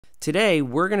Today,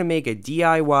 we're going to make a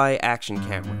DIY action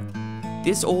camera.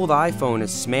 This old iPhone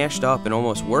is smashed up and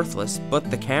almost worthless, but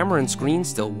the camera and screen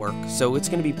still work, so it's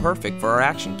going to be perfect for our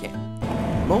action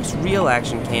cam. Most real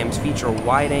action cams feature a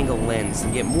wide-angle lens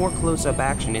to get more close-up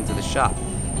action into the shot,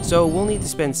 so we'll need to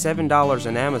spend $7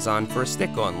 on Amazon for a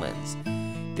stick-on lens.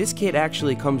 This kit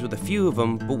actually comes with a few of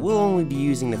them, but we'll only be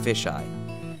using the fisheye.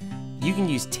 You can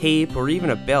use tape or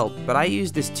even a belt, but I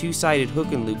used this two-sided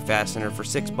hook and loop fastener for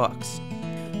 $6.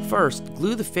 First,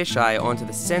 glue the fisheye onto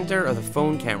the center of the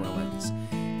phone camera lens.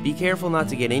 Be careful not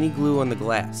to get any glue on the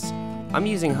glass. I'm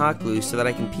using hot glue so that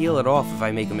I can peel it off if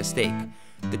I make a mistake.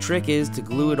 The trick is to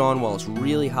glue it on while it's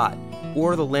really hot,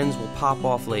 or the lens will pop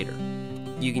off later.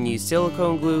 You can use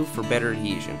silicone glue for better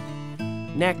adhesion.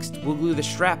 Next, we'll glue the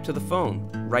strap to the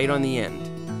phone, right on the end.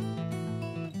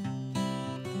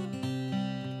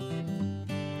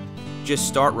 Just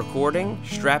start recording,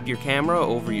 strap your camera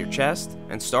over your chest,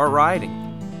 and start riding.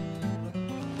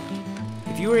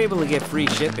 If you were able to get free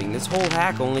shipping, this whole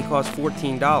hack only cost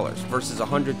 $14 versus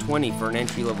 $120 for an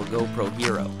entry-level GoPro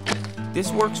Hero.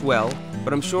 This works well,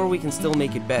 but I'm sure we can still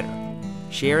make it better.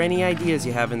 Share any ideas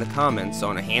you have in the comments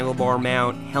on a handlebar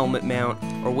mount, helmet mount,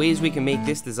 or ways we can make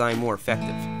this design more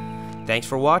effective. Thanks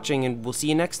for watching, and we'll see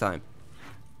you next time.